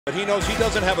But he knows he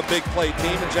doesn't have a big play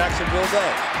team, and Jacksonville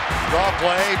does. Draw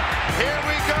play. Here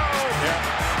we go. Yeah.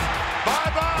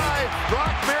 Bye-bye.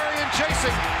 Brock Marion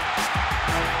chasing.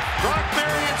 Brock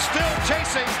Marion still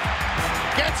chasing.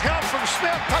 Gets help from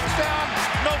Smith. Touchdown.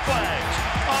 No flags.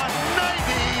 A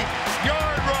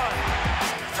 90-yard run.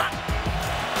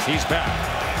 He's back.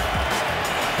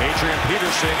 Adrian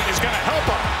Peterson is going to help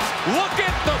him. Look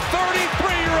at the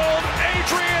 33-year-old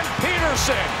Adrian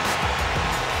Peterson.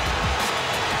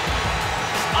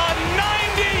 A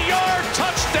 90-yard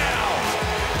touchdown.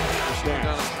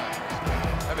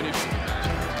 All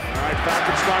right,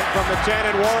 Falcons start from the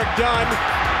 10, and Warwick Dunn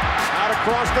out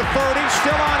across the 30,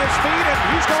 still on his feet, and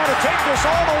he's going to take this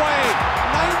all the way.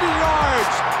 90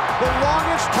 yards, the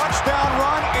longest touchdown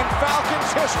run in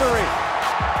Falcons history.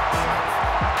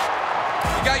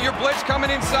 You got your blitz coming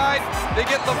inside. They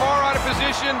get LeVar out of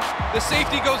position. The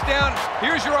safety goes down.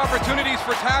 Here's your opportunities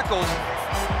for tackles.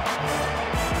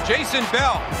 Jason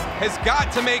Bell has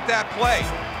got to make that play.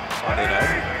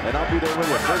 And I'll be there with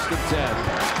you. 1st and 10.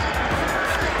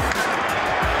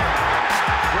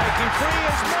 Breaking free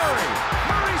is Murray.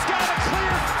 Murray's got a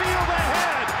clear field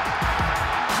ahead.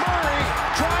 Murray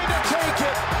trying to take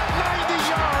it. 90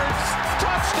 yards.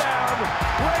 Touchdown,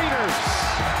 Raiders.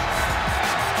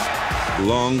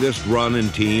 Longest run in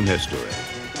team history.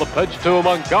 The pitch to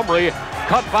Montgomery,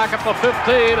 cut back at the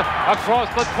 15, across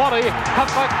the 20, cut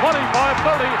back 25,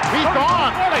 30. He's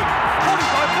gone. 40,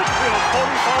 45 midfield,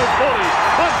 45, 40.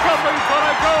 Montgomery's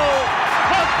gonna go.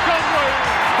 Montgomery.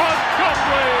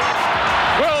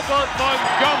 Wilbert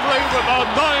Montgomery with a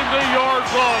 90-yard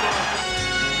run.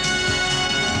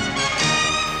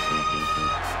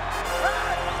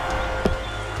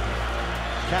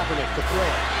 Kaepernick to throw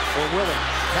for Willing.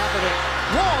 Kaepernick,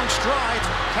 long strides.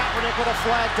 Kaepernick with a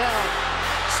flag down.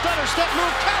 Stutter step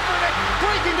move. Kaepernick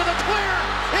breaking to the clear.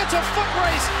 It's a foot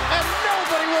race, and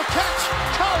nobody will catch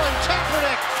Colin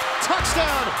Kaepernick.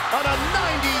 Touchdown on a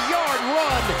 90-yard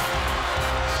run.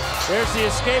 There's the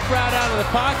escape route out of the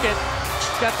pocket.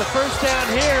 Got the first down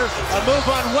here. A move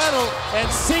on Weddle, and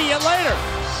see you later.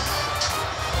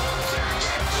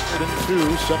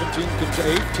 2, 17,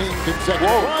 18 consecutive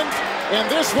runs. And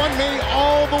this one made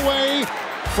all the way.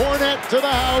 Fournette to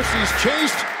the house. He's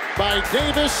chased by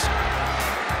Davis.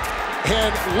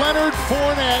 And Leonard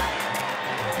Fournette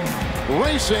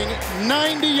racing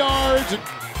 90 yards.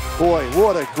 Boy,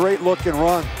 what a great looking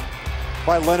run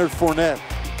by Leonard Fournette.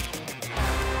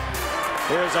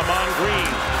 Here's Amon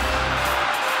Green.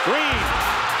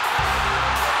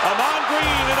 Amon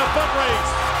Green in a foot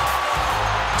race.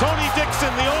 Tony Dixon,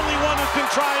 the only one who can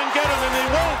try and get him, and they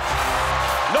won't.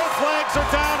 No flags are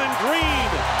down, and Green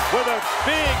with a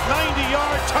big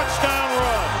 90-yard touchdown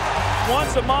run.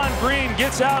 Once Amon Green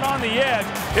gets out on the edge,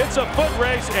 it's a foot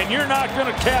race, and you're not going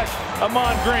to catch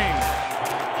Amon Green.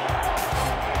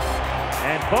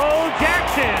 And Bo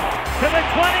Jackson to the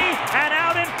 20 and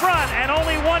out in front, and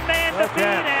only one man to beat,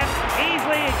 and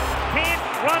easily can't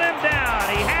run him down.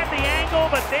 He had the angle,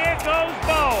 but there goes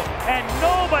Bo, and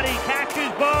nobody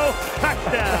catches Bo.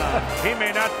 Touchdown. He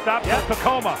may not stop till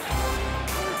Tacoma.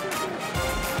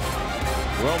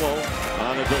 Romo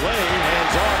on a delay,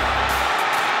 hands off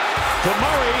to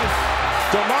Murray,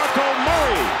 DeMarco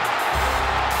Murray.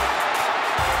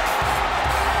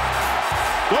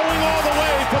 Going all the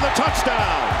way for the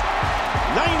touchdown.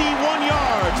 91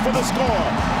 yards for the score.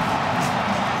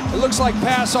 It looks like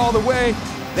pass all the way.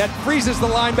 That freezes the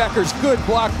linebackers. Good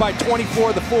block by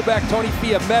 24, the fullback, Tony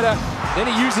Fiametta. Then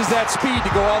he uses that speed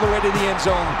to go all the way to the end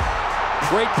zone.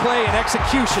 Great play and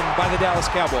execution by the Dallas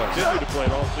Cowboys. Continue to play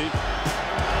it all season.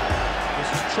 This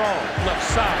is Charles, left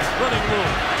side, running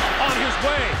room. On his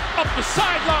way, up the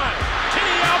sideline. Can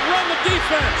he outrun the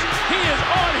defense? He is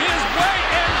on his way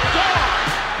and gone.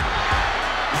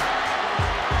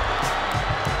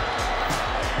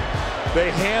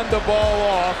 They hand the ball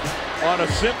off on a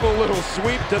simple little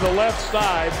sweep to the left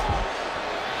side.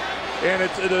 And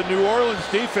the New Orleans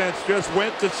defense just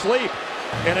went to sleep.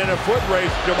 And in a foot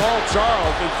race, Jamal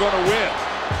Charles is going to win.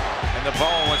 And the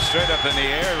ball went straight up in the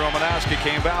air. Romanowski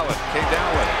came down with it.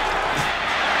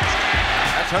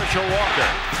 That's Herschel Walker.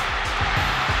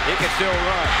 He can still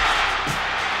run.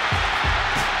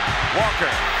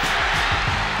 Walker.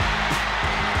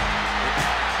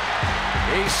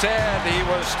 He said he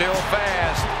was still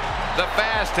fast, the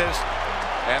fastest,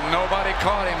 and nobody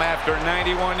caught him after a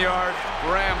 91-yard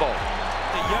ramble.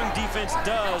 The young defense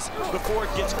does before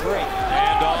it gets great.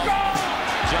 And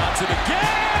Johnson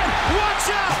again.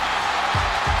 Watch out!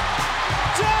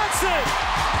 Johnson!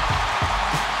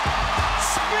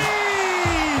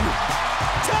 Speed!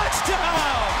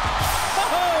 Touchdown!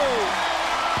 Oh!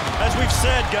 As we've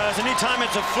said, guys, anytime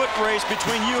it's a foot race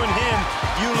between you and him,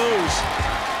 you lose.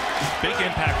 Big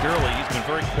impact early. He's been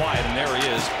very quiet, and there he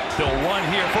is. They'll run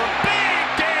here for a big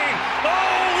gain.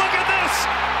 Oh, look at this!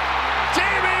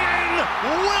 Damian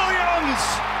Williams!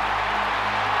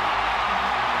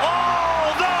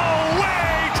 All the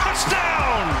way!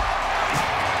 Touchdown!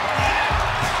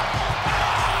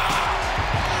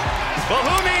 Well,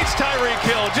 who needs Tyreek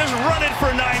Hill? Just run it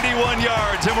for 91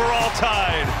 yards, and we're all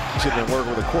tied. Should have been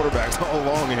working with the quarterbacks all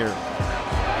along here.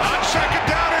 On second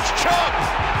down, it's Chubb.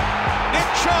 Nick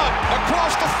Chubb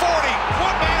across the 40.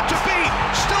 One man to beat.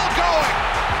 Still going.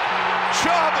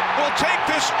 Chubb will take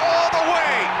this all the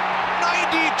way.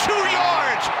 92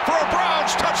 yards for a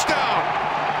Browns touchdown.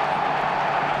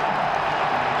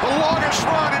 The longest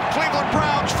run in Cleveland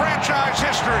Browns franchise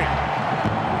history.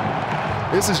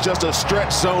 This is just a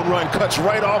stretch zone run, cuts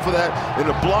right off of that, and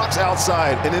the blocks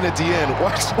outside, and then at the end,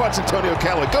 watch Antonio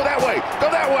Callaway. Go that way, go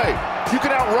that way. You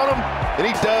can outrun him, and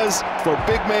he does. For a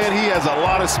big man, he has a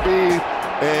lot of speed,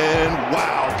 and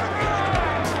wow.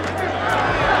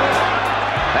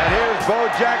 And here's Bo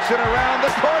Jackson around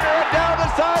the corner and down the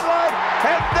sideline,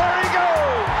 and there he goes.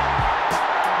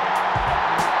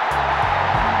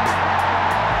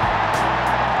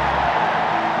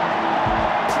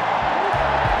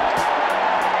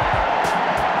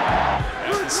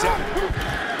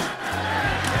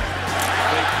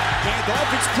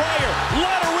 Pryor,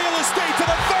 lot of real estate to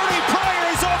the 30. Pryor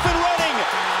is off and running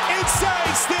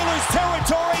inside Steelers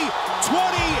territory.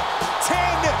 20, 10,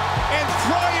 and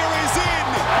Pryor is in.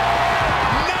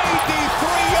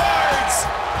 93 yards.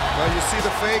 Well, you see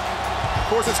the fake. Of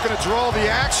course, it's going to draw the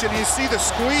action. You see the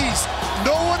squeeze.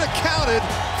 No one accounted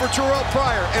for Terrell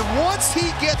Pryor. And once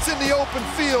he gets in the open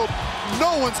field,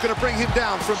 no one's going to bring him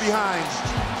down from behind.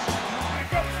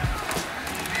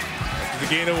 The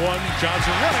gain of 1.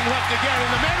 Johnson running left again, and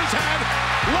the man has had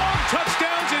long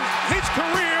touchdowns in his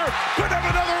career. Could have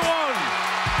another one.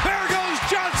 There goes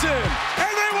Johnson,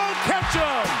 and they won't catch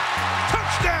him.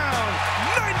 Touchdown,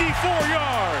 94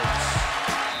 yards.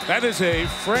 That is a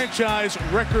franchise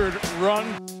record run.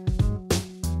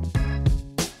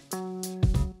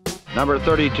 Number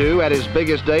 32 had his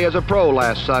biggest day as a pro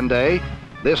last Sunday.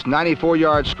 This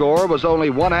 94-yard score was only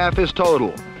one half his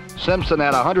total. Simpson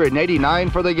had 189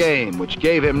 for the game, which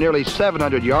gave him nearly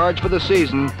 700 yards for the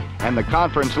season and the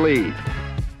conference lead.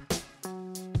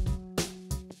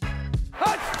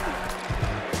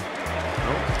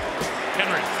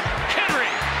 Henry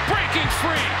breaking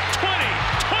free. 20,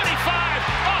 25,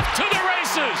 off to the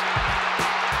races.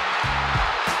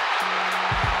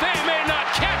 They may not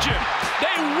catch him.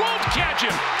 They won't catch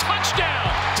him. Touchdown,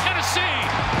 Tennessee.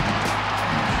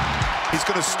 He's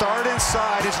going to start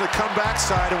inside. He's going to come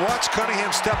backside, and watch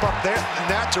Cunningham step up there in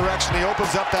that direction. He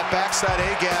opens up that backside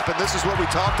A-gap, and this is what we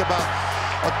talked about.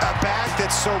 A back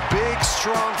that's so big,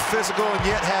 strong, physical, and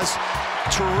yet has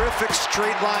terrific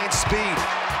straight line speed.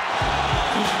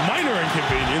 Minor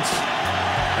inconvenience.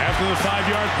 After the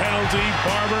 5-yard penalty,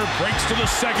 Barber breaks to the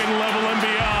second level and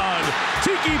beyond.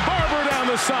 Tiki Barber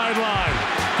down the sideline.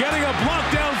 Getting a block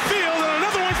downfield, and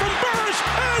another one from Burris,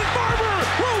 and Barber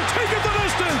will take it the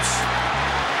distance.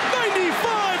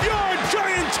 95-yard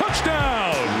giant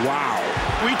touchdown. Wow.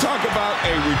 We talk about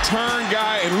a return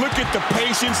guy, and look at the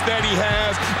patience that he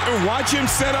has, and watch him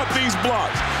set up these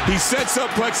blocks. He sets up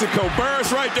Plexico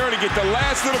Burris right there to get the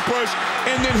last little push,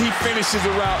 and then he finishes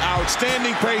the route.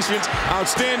 Outstanding patience,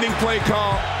 outstanding play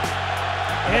call.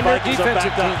 And their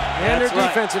defensive team. And their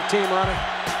defensive team, Ronnie.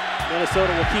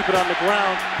 Minnesota will keep it on the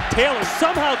ground. Taylor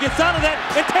somehow gets out of that,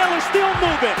 and Taylor's still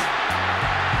moving.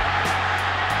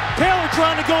 Taylor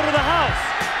trying to go to the house.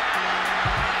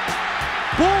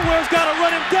 Bulwer's got to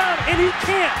run him down, and he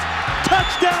can't.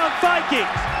 Touchdown, Vikings.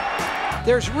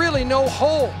 There's really no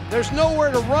hole. There's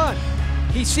nowhere to run.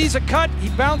 He sees a cut, he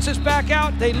bounces back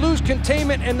out, they lose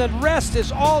containment, and the rest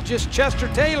is all just Chester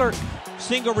Taylor.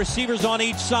 Single receivers on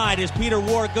each side as Peter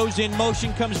Ward goes in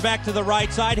motion, comes back to the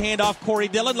right side, handoff Corey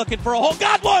Dillon looking for a hole.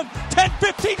 Got one! 10,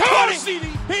 15, 20!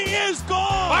 He is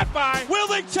gone! Bye-bye! Will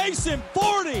they chase him?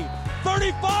 40,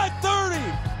 35, 30.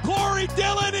 Corey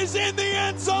Dillon is in the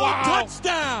end zone. Wow.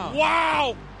 Touchdown!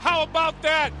 Wow! How about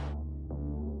that?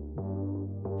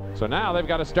 So now they've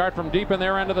got to start from deep in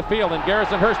their end of the field, and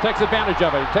Garrison Hurst takes advantage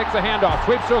of it. He takes the handoff,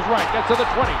 sweeps to his right, gets to the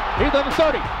 20, he's to the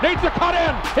 30, needs to cut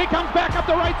in. He comes back up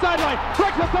the right sideline,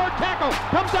 breaks the third tackle,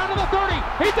 comes down to the 30,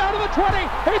 he's down to the 20,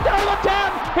 he's down to the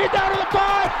 10, he's down to the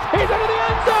 5, he's into the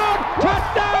end zone.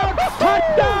 Touchdown!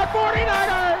 Touchdown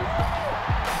 49ers!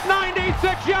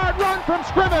 96-yard run from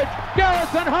scrimmage.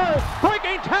 Garrison Hurst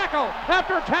breaking tackle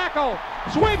after tackle,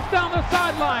 sweeps down the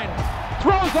sideline.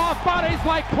 throws off bodies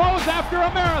like clothes after a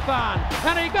marathon,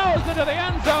 and he goes into the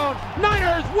end zone.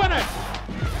 Niners win it.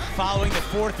 Following the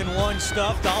 4th and 1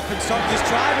 stuff, Dolphins start this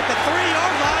drive at the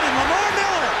 3-yard line, and Lamar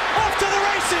Miller off to the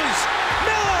races.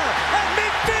 Miller at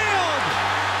midfield,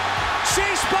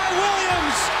 chased by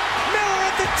Williams. Miller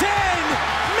at the 10.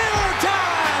 Miller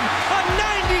time, a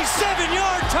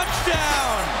 97-yard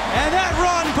touchdown, and that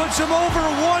run puts him over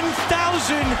 1,000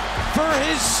 for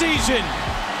his season.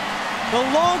 The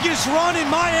longest run in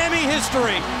Miami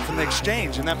history. From the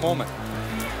exchange in that moment.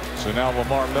 So now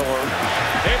Lamar Miller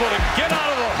able to get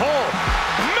out of the hole.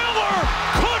 Miller,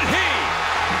 could he?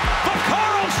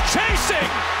 Vaccaro's chasing.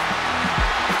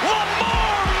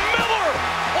 Lamar Miller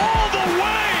all the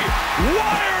way,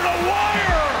 wire to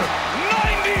wire.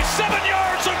 97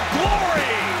 yards of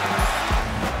glory.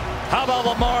 How about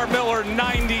Lamar Miller,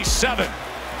 97?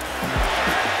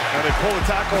 Now they pull the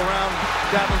tackle around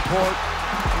Davenport.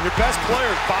 Your best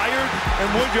players, Byard and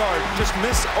Woodyard, just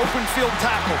miss open field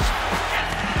tackles.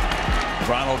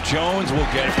 Ronald Jones will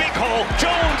get it. Big hole.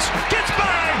 Jones gets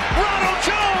by. Ronald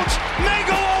Jones may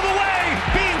go all the way.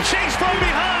 Being chased from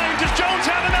behind. Does Jones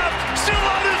have enough? Still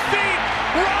on his feet.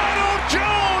 Ronald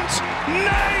Jones,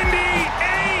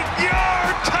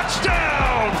 98-yard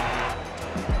touchdown.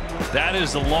 That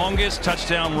is the longest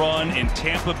touchdown run in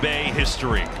Tampa Bay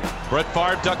history. Brett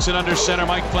Favre ducks it under center.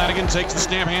 Mike Flanagan takes the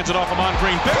snap, hands it off Amon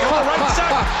Green. Big hole right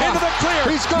side into the clear.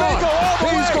 He's gone. May go all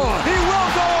the way. Gone. He will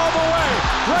go all the way.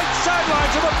 Right sideline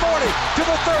to the 40, to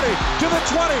the 30, to the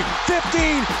 20,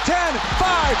 15, 10,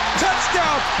 5.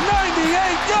 Touchdown, 98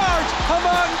 yards.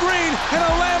 Amon Green in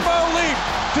a Lambeau leap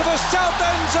to the south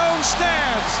end zone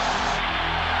stands.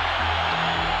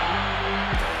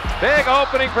 Big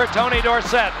opening for Tony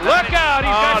Dorsett. Look out,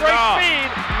 he's got great speed.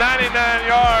 99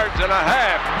 yards and a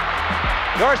half.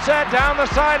 Dorsett down the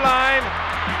sideline.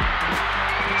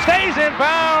 Stays in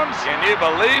bounds. Can you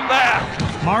believe that?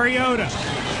 Mariota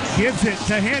gives it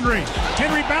to Henry.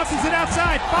 Henry bounces it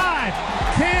outside. 5,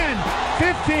 10,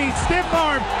 15, stiff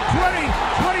arm, 20,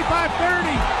 25, 30,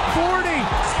 40,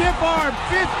 stiff arm,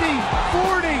 50,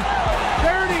 40,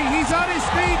 30. He's on his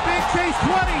feet. Big chase,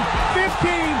 20,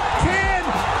 15,